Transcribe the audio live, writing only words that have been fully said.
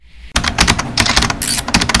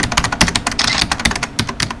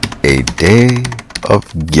A Day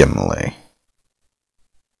of Gimli.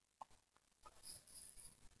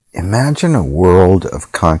 Imagine a world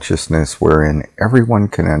of consciousness wherein everyone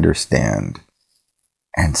can understand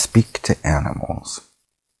and speak to animals,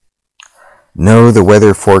 know the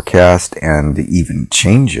weather forecast and even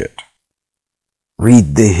change it,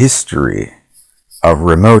 read the history of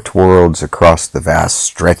remote worlds across the vast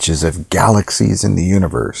stretches of galaxies in the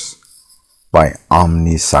universe by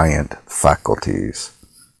omniscient faculties,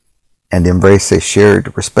 and embrace a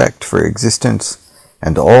shared respect for existence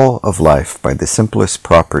and all of life by the simplest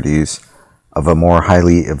properties of a more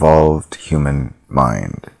highly evolved human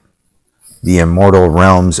mind. The immortal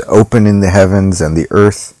realms open in the heavens and the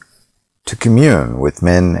earth to commune with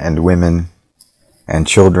men and women, and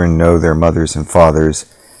children know their mothers and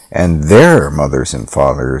fathers, and their mothers and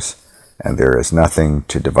fathers, and there is nothing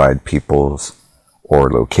to divide peoples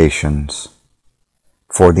or locations.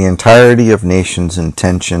 For the entirety of nations'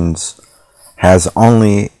 intentions has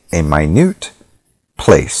only a minute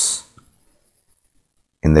place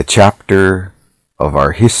in the chapter of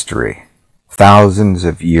our history thousands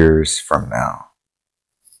of years from now.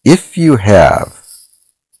 If you have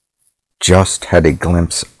just had a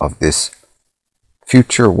glimpse of this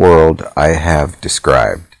future world I have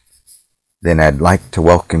described, then I'd like to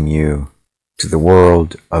welcome you to the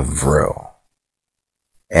world of Vril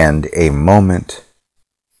and a moment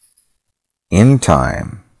in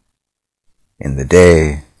time in the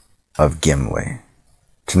day of Gimli.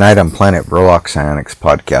 Tonight on Planet Vril Psionics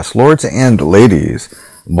podcast, lords and ladies,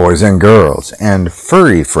 boys and girls, and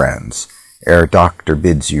furry friends, Air Doctor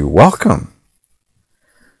bids you welcome.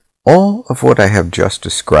 All of what I have just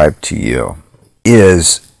described to you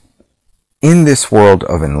is in this world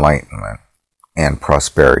of enlightenment and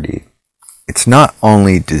prosperity. It's not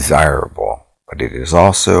only desirable, but it is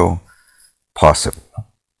also possible.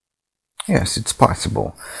 Yes, it's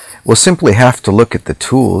possible. We'll simply have to look at the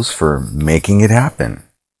tools for making it happen.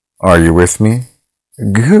 Are you with me?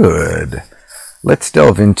 Good. Let's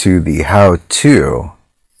delve into the how-to,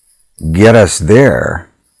 get us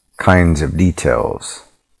there kinds of details.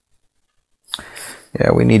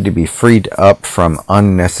 Yeah, we need to be freed up from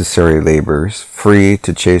unnecessary labors, free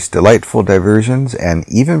to chase delightful diversions, and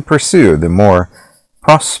even pursue the more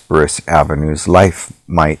prosperous avenues life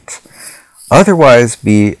might otherwise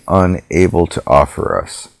be unable to offer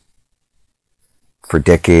us. For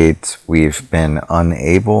decades, we've been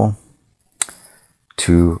unable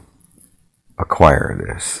to acquire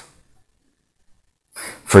this.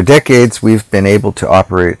 For decades, we've been able to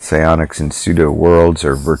operate psionics in pseudo-worlds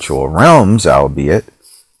or virtual realms, albeit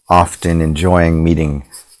often enjoying meeting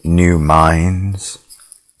new minds,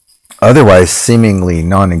 otherwise seemingly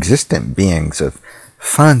non-existent beings of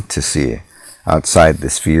fantasy outside the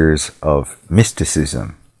spheres of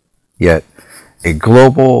mysticism. Yet, a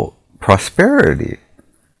global prosperity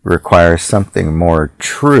requires something more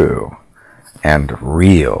true and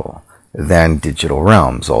real than digital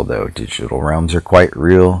realms, although digital realms are quite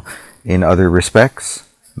real in other respects,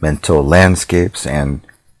 mental landscapes and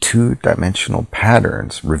two-dimensional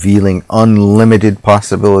patterns revealing unlimited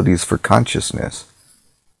possibilities for consciousness.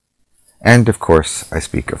 And of course, I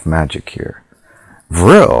speak of magic here.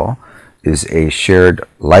 Vril is a shared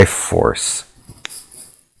life force.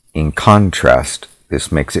 In contrast,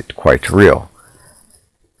 this makes it quite real,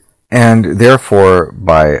 and therefore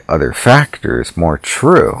by other factors more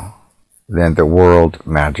true than the world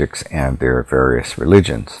magics and their various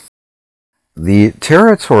religions. The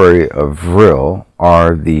territory of Vril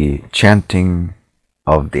are the chanting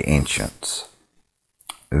of the ancients,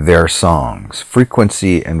 their songs,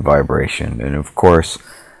 frequency and vibration, and of course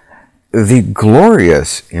the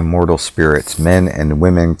glorious immortal spirits, men and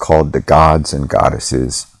women called the gods and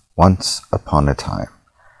goddesses once upon a time.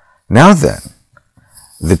 Now then,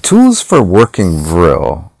 the tools for working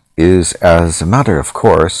Vril is, as a matter of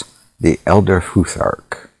course, the Elder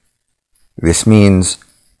Futhark. This means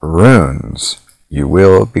runes you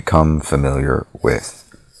will become familiar with.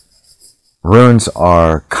 Runes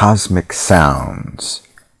are cosmic sounds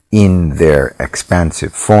in their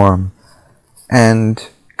expansive form and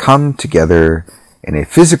come together in a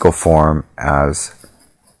physical form as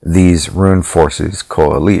these rune forces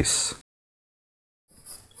coalesce.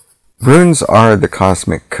 Runes are the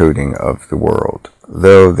cosmic coding of the world,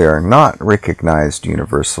 though they are not recognized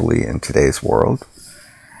universally in today's world,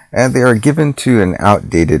 and they are given to an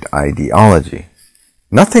outdated ideology.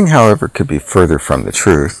 Nothing, however, could be further from the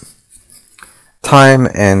truth. Time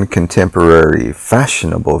and contemporary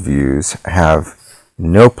fashionable views have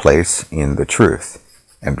no place in the truth,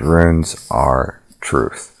 and runes are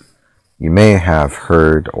truth. You may have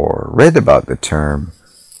heard or read about the term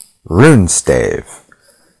runestave.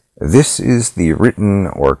 This is the written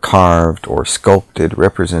or carved or sculpted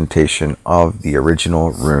representation of the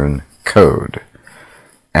original rune code.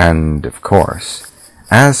 And, of course,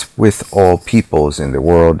 as with all peoples in the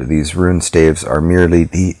world, these rune staves are merely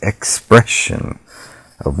the expression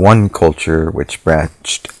of one culture which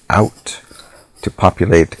branched out to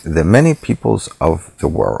populate the many peoples of the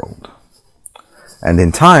world. And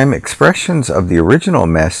in time, expressions of the original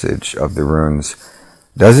message of the runes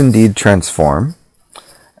does indeed transform,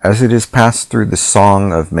 as it is passed through the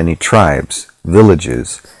song of many tribes,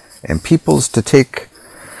 villages, and peoples to take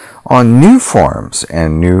on new forms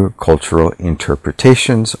and new cultural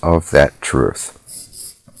interpretations of that truth,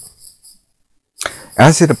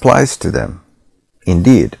 as it applies to them.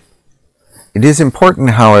 Indeed, it is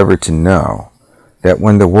important, however, to know that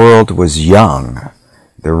when the world was young,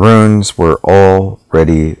 the runes were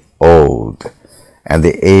already old, and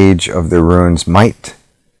the age of the runes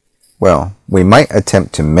we might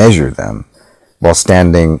attempt to measure them while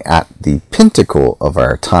standing at the pinnacle of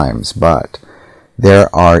our times, but they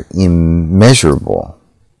are immeasurable.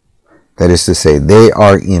 That is to say, they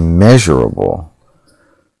are immeasurable,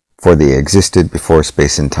 for they existed before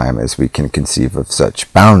space and time as we can conceive of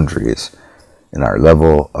such boundaries in our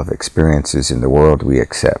level of experiences in the world we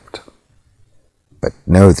accept. But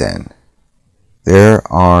know then, there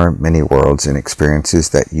are many worlds and experiences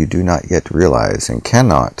that you do not yet realize and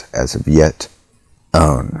cannot, as of yet,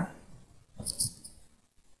 own.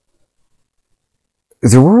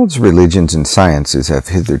 The world's religions and sciences have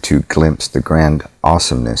hitherto glimpsed the grand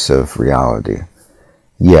awesomeness of reality.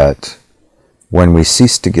 Yet, when we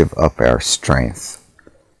cease to give up our strength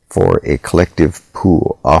for a collective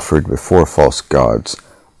pool offered before false gods,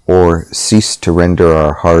 or cease to render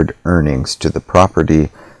our hard earnings to the property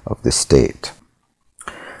of the state,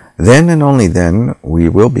 then and only then we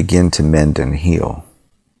will begin to mend and heal.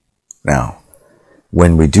 Now,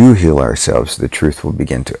 when we do heal ourselves, the truth will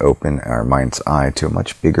begin to open our mind's eye to a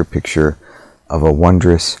much bigger picture of a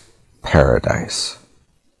wondrous paradise.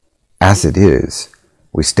 As it is,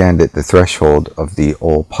 we stand at the threshold of the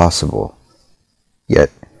all possible.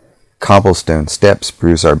 Yet, cobblestone steps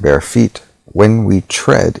bruise our bare feet when we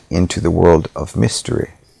tread into the world of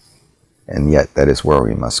mystery. And yet that is where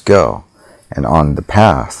we must go. And on the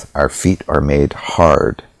path, our feet are made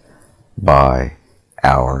hard by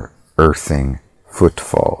our earthing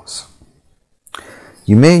footfalls.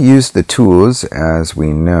 You may use the tools, as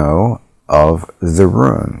we know, of the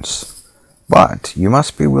runes, but you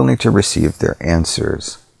must be willing to receive their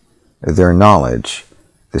answers, their knowledge,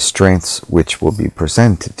 the strengths which will be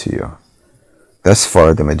presented to you. Thus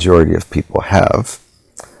far, the majority of people have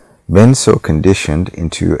been so conditioned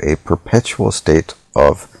into a perpetual state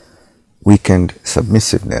of weakened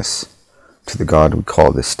submissiveness to the God we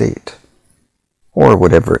call the state, or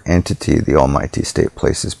whatever entity the Almighty State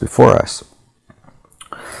places before us.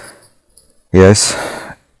 Yes,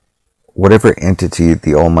 whatever entity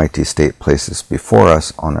the Almighty State places before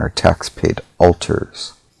us on our tax-paid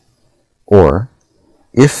altars. Or,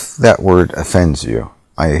 if that word offends you,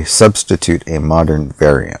 I substitute a modern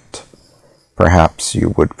variant. Perhaps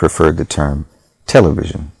you would prefer the term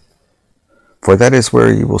television, for that is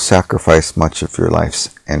where you will sacrifice much of your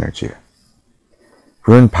life's energy.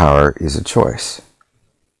 Rune power is a choice.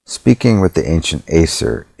 Speaking with the ancient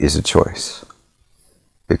Aesir is a choice.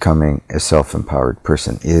 Becoming a self-empowered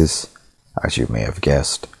person is, as you may have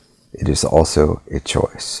guessed, it is also a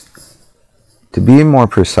choice. To be more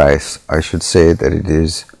precise, I should say that it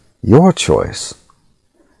is your choice.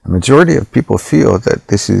 A majority of people feel that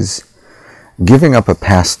this is giving up a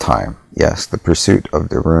pastime. Yes, the pursuit of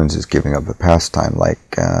the runes is giving up a pastime,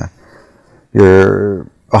 like your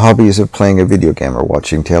hobbies of playing a video game or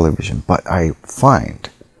watching television. But I find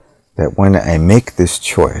that when I make this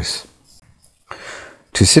choice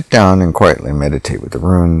to sit down and quietly meditate with the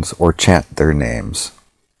runes or chant their names,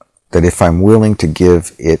 that if I'm willing to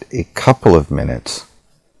give it a couple of minutes,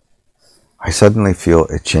 I suddenly feel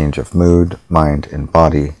a change of mood, mind, and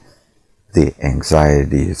body. The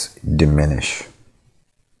anxieties diminish.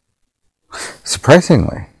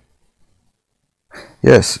 Surprisingly,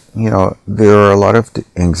 yes, there are a lot of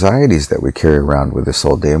anxieties that we carry around with us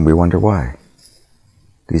all day, and we wonder why.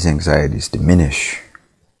 These anxieties diminish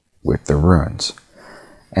with the runes.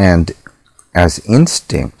 And as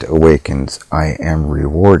instinct awakens, I am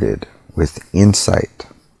rewarded with insight.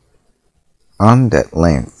 On that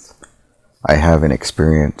length, I have an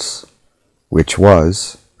experience which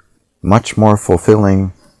was much more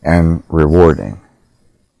fulfilling and rewarding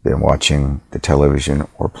than watching the television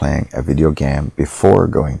or playing a video game before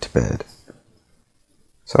going to bed.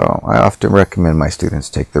 So I often recommend my students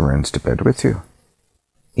take the runes to bed with you,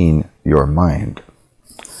 in your mind.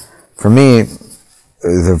 For me,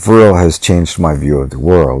 the Vril has changed my view of the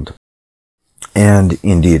world, and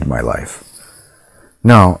indeed my life.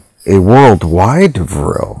 Now, a worldwide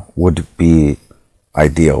Vril would be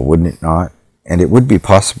ideal, wouldn't it not? And it would be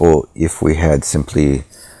possible if we had simply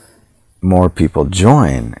more people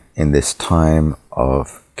join in this time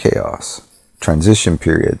of chaos, transition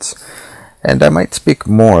periods. And I might speak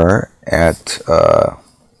more at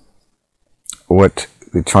what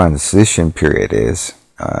the transition period is.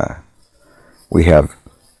 We have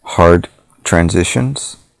hard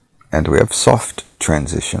transitions and we have soft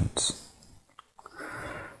transitions.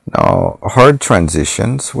 Now, hard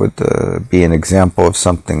transitions would be an example of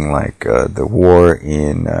something like the war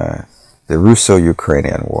in the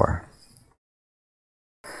Russo-Ukrainian War,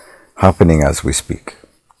 happening as we speak.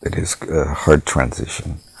 It is a hard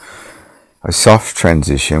transition. A soft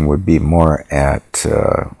transition would be more at,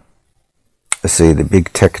 say, the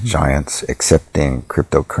big tech giants accepting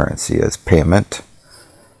cryptocurrency as payment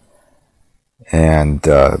and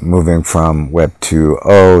moving from Web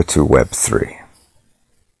 2.0 to Web 3.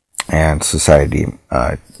 And society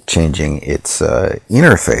changing its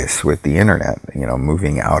interface with the internet,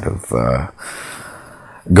 moving out of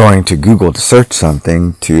going to Google to search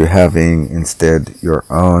something to having instead your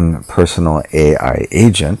own personal AI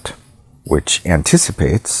agent, which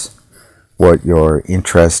anticipates what your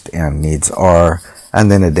interests and needs are and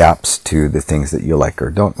then adapts to the things that you like or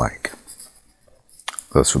don't like.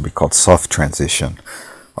 Those would be called soft transition.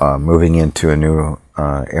 Moving into a new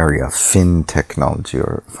area of fin technology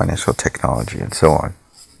or financial technology and so on.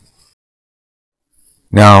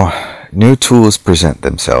 Now, new tools present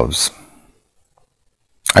themselves.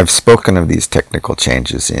 I've spoken of these technical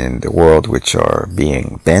changes in the world which are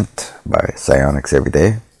being bent by psionics every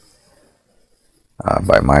day,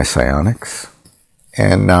 by my psionics,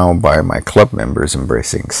 and now by my club members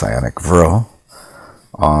embracing psionic Vril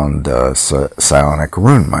on the psionic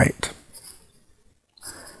rune might.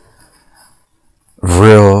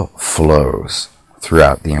 Vril flows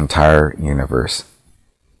throughout the entire universe,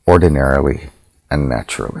 ordinarily and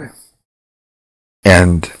naturally.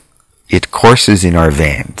 And it courses in our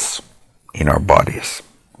veins, in our bodies,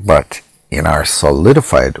 but in our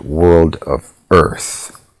solidified world of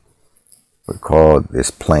Earth, we call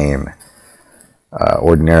this plane,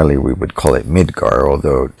 ordinarily we would call it Midgar,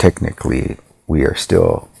 although technically we are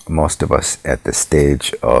still, most of us, at the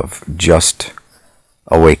stage of just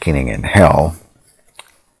awakening in hell.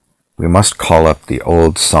 We must call up the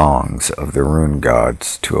old songs of the rune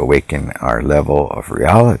gods to awaken our level of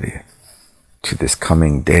reality to this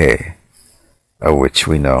coming day, of which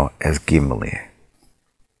we know as Gimli.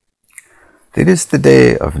 It is the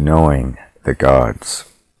day of knowing the gods,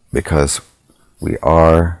 because we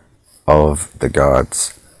are of the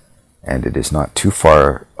gods, and it is not too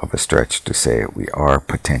far of a stretch to say we are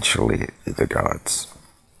potentially the gods.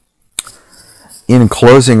 In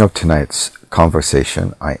closing of tonight's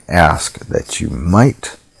conversation, I ask that you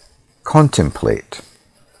might contemplate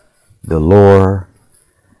the lore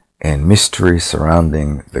and mystery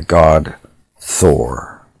surrounding the god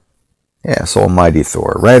Thor. Yes, Almighty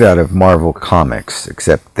Thor, right out of Marvel Comics,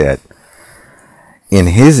 except that in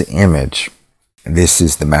his image, this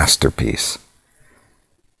is the masterpiece.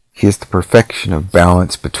 He is the perfection of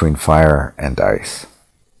balance between fire and ice,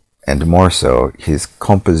 and more so, his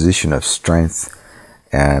composition of strength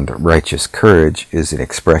and righteous courage is an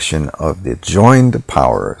expression of the joined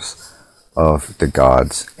powers of the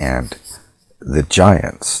gods and the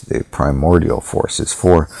giants, the primordial forces.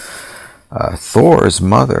 For Thor's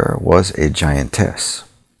mother was a giantess,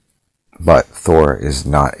 but Thor is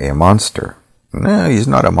not a monster. No, he's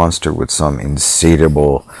not a monster with some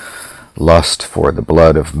insatiable lust for the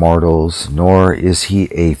blood of mortals, nor is he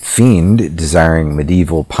a fiend desiring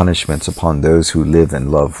medieval punishments upon those who live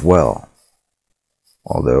and love well.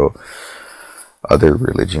 Although other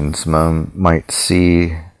religions might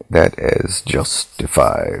see that as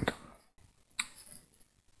justified.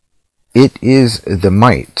 It is the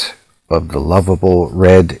might of the lovable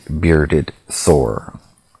red-bearded Thor.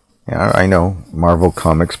 Yeah, I know Marvel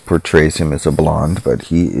Comics portrays him as a blonde, but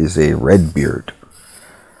he is a red-beard,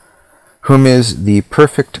 whom is the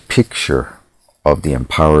perfect picture of the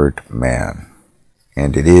empowered man.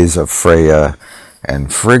 And it is of Freya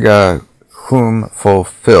and Frigga whom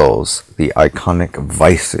fulfills the iconic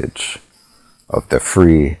visage of the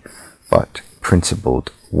free but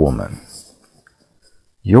principled woman.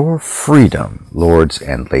 Your freedom, lords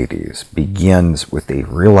and ladies, begins with a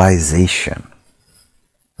realization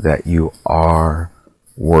that you are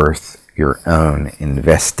worth your own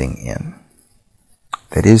investing in.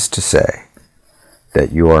 That is to say,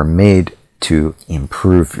 that you are made to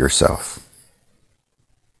improve yourself.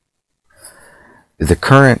 The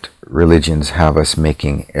current religions have us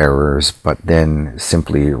making errors, but then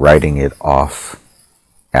simply writing it off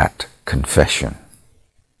at confession.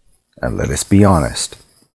 And let us be honest.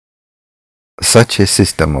 Such a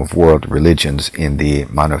system of world religions in the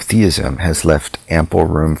monotheism has left ample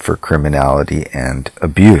room for criminality and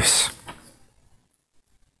abuse.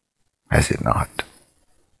 Has it not?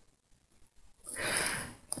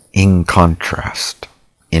 In contrast,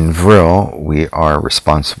 in Vril, we are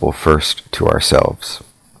responsible first to ourselves,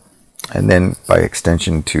 and then by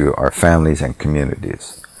extension to our families and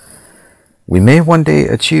communities. We may one day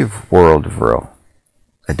achieve World Vril,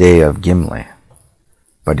 a day of Gimli,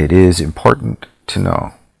 but it is important to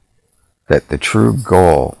know that the true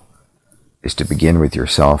goal is to begin with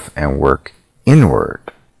yourself and work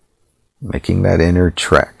inward, making that inner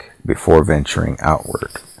trek before venturing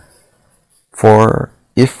outward. For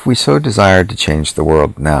if we so desire to change the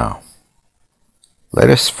world now, let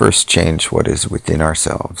us first change what is within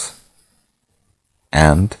ourselves.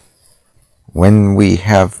 And when we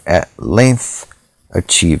have at length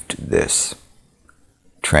achieved this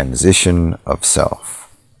transition of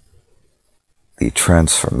self, the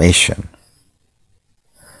transformation,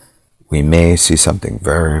 we may see something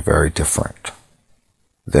very, very different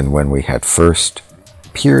than when we had first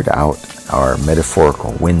peered out our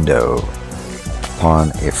metaphorical window upon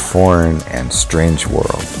a foreign and strange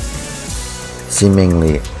world,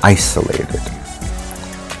 seemingly isolated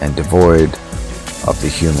and devoid of the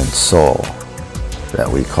human soul that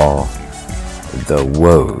we call the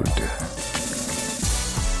Woad.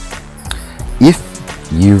 If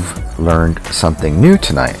you've learned something new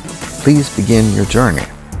tonight, please begin your journey.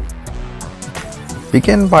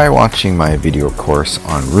 Begin by watching my video course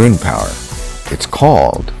on rune power. It's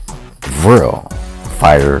called Vril,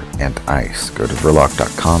 Fire and Ice. Go to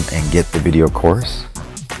vrilok.com and get the video course.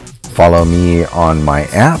 Follow me on my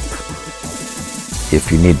app. If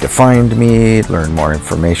you need to find me, learn more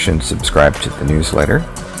information, subscribe to the newsletter,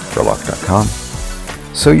 vrilok.com,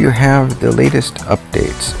 so you have the latest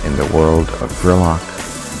updates in the world of Vrilok,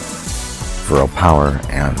 Vril power,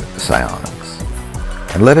 and psionics.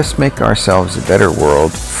 And let us make ourselves a better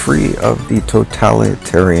world, free of the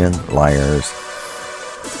totalitarian liars,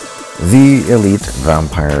 the elite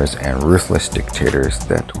vampires, and ruthless dictators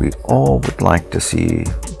that we all would like to see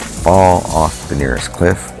fall off the nearest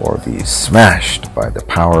cliff or be smashed by the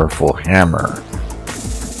powerful hammer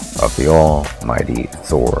of the almighty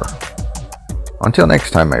Thor. Until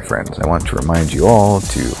next time, my friends, I want to remind you all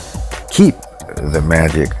to keep the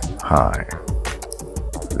magic high.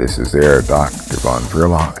 This is their Dr. Von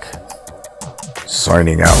Vrilok,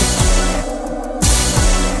 signing out.